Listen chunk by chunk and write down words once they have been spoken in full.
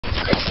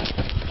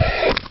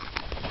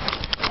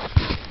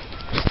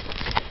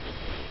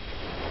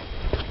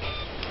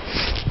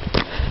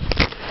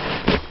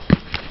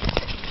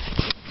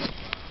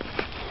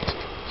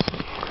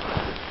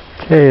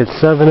Okay, it's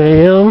 7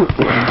 a.m.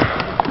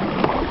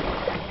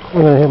 I'm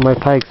gonna hit my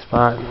pike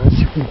spot. Let's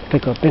see if we can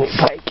pick up any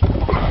pike.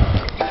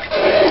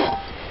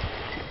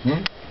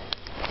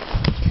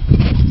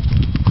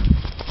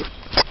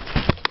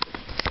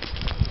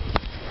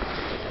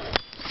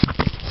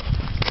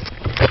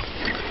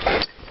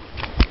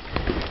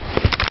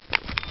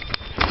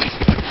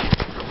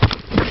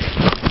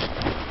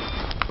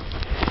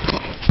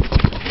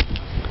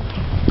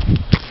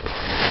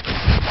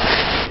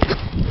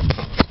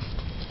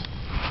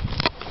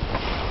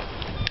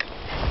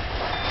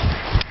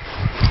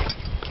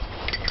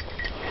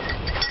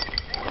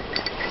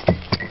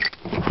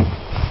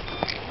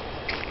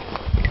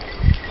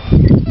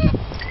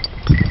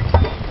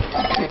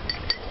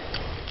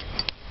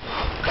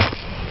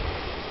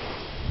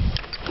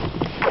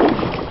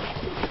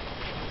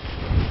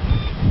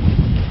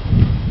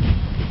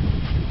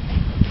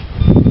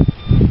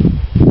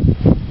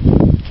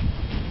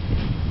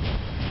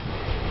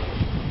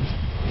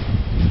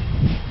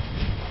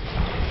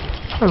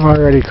 I've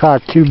already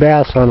caught 2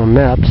 bass on a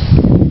Meps.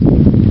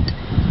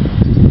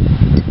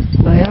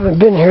 I haven't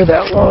been here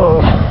that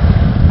long.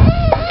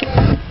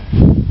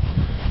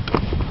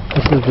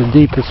 This is the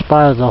deepest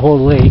spot of the whole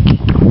lake.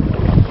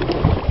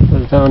 It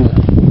goes down to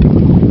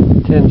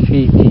 10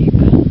 feet deep.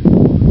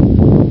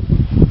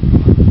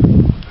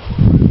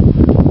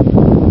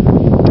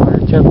 Water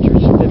temperature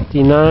is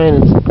 59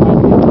 and it's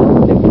probably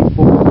about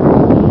 54.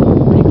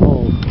 Pretty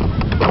cold.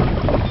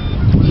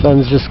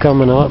 Sun's just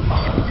coming up.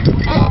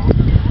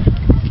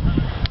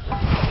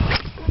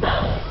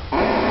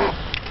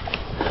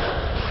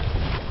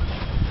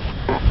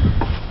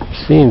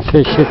 Seeing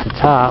fish hit the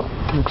top.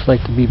 Looks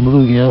like to be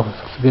bluegill.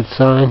 That's a good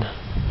sign.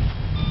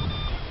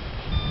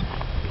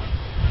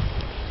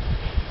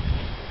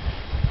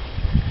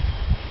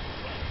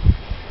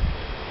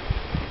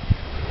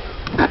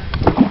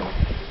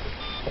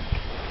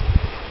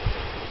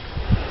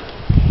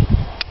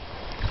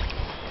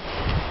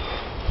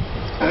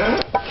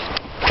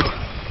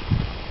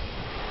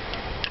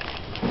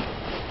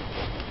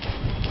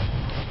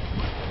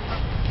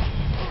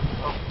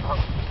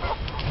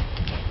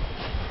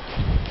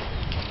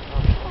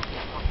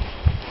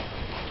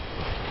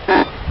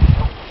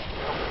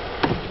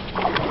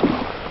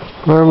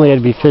 Normally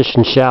I'd be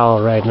fishing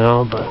shallow right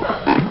now, but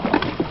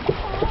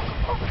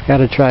I've got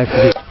to try for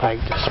this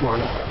pike this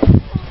morning.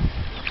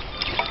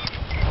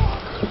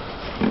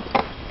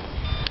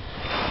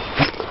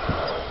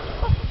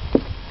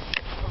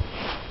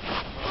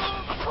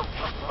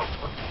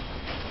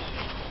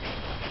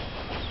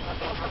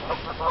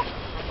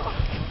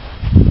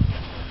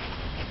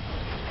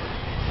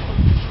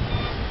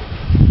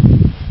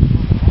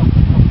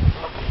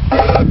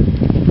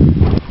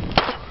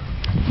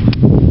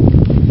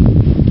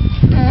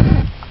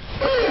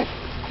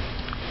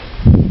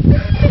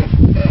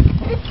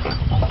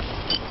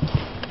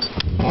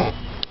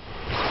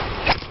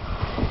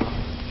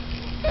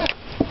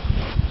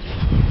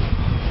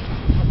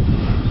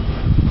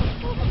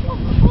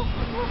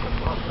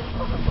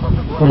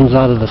 Comes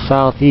out of the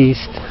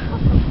southeast,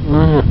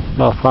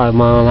 about 5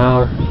 miles an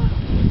hour.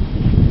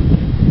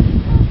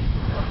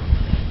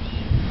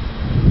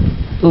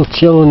 A little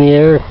chill in the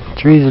air,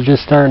 trees are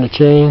just starting to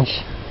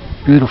change.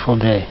 Beautiful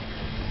day.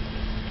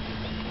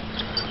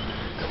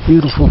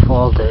 Beautiful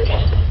fall day.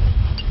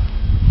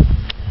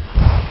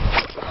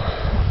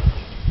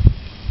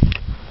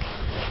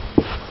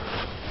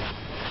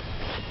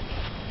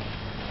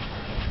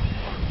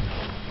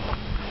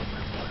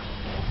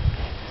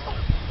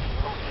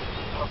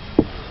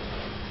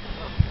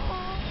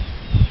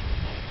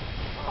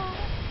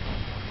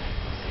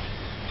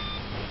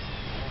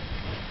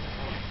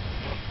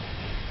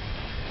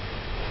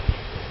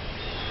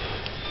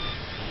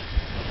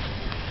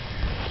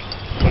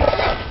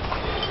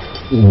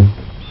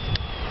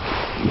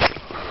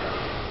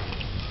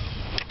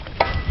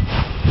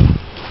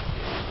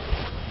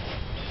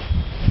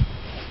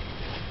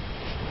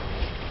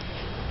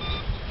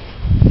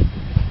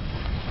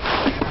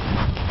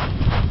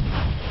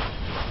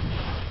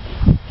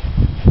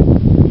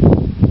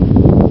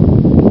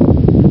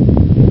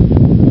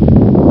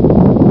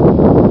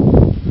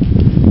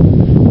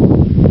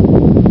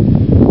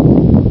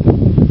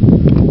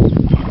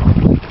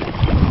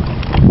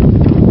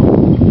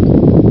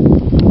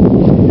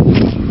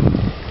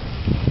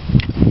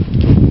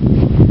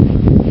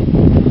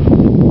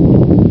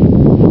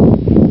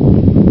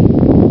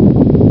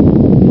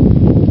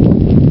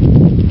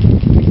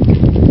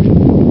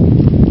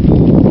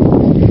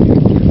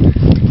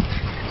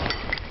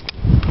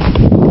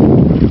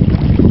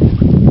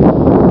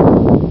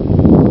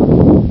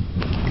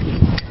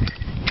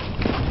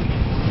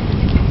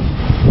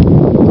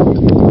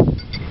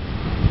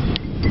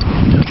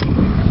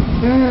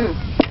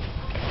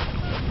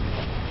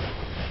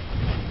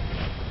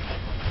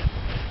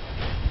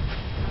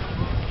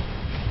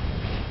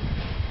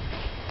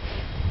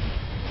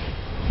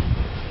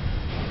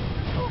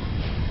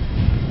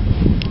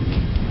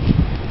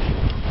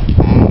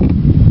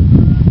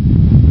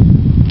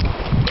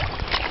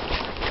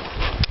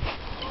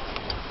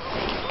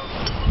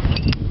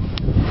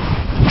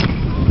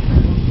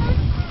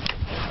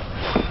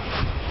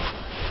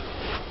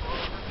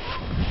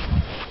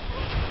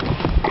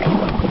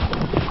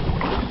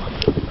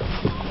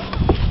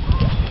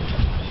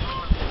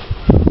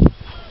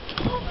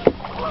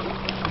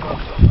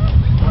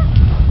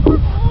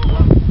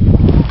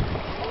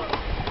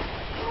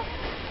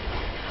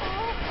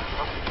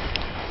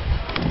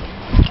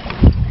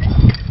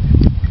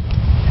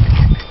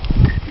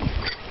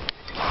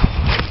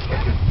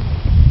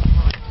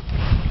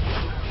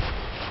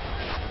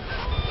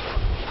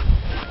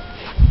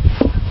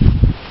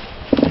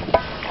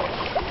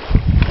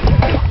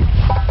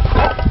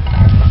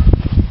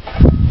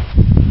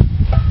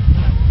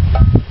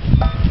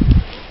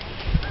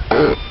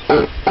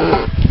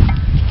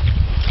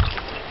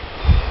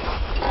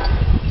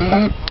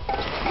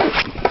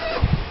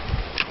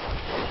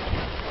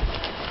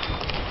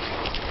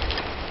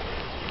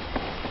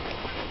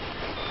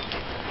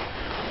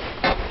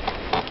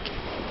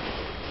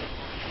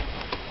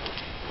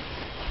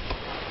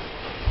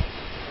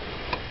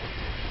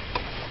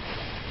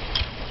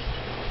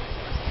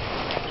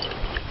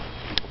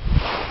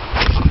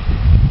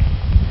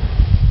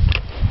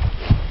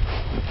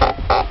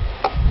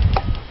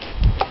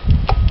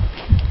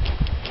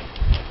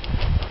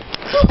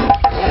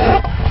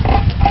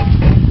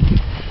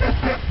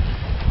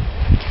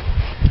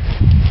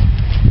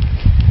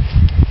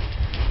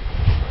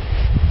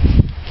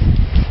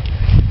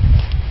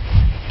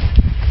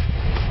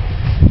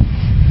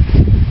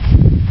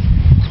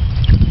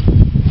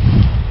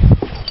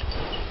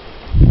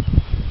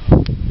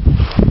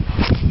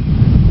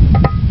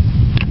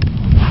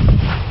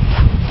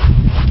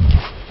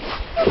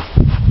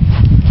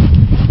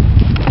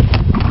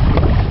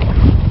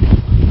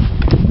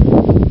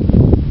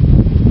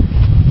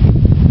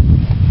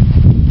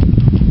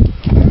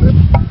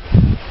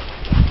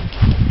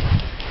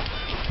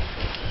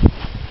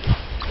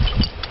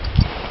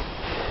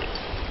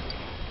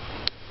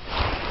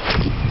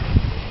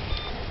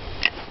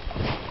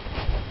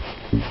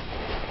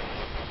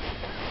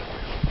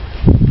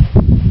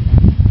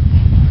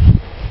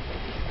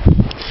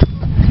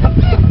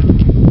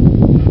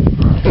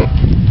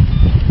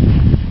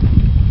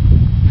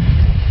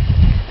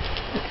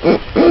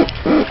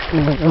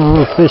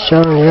 fish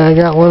on. Yeah, I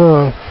got one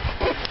on.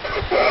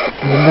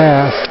 The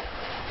bass.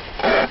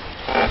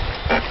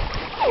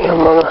 I'm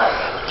gonna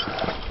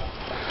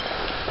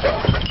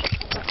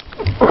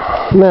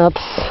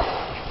maps.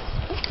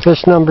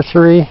 Fish number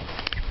 3.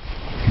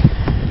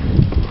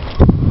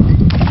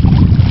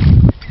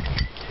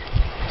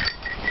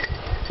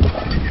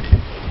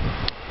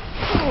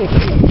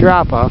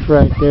 Drop off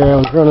right there. I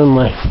was running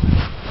my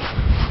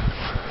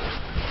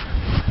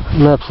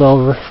maps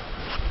over.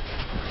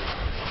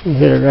 You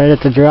hit it right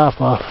at the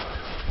drop off.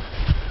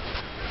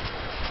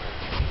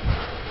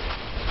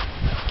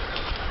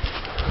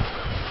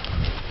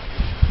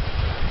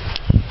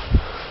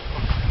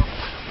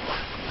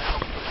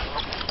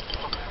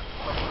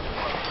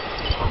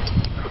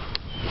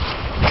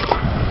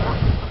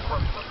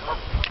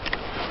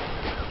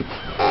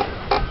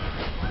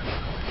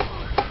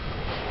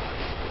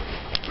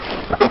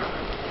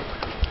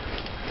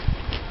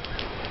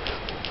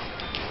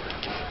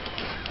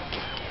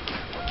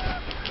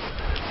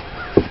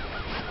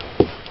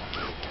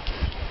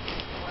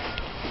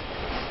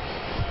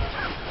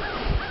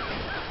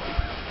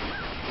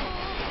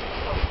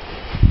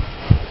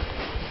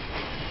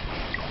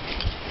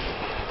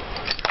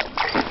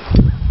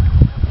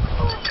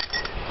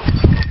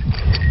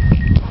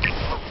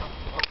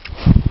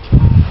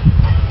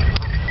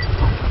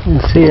 You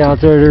can see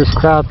out there's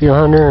crappie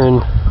hunter and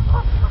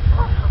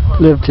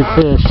live to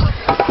fish.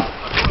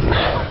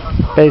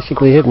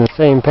 Basically hitting the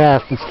same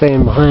path that's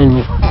staying behind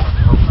me.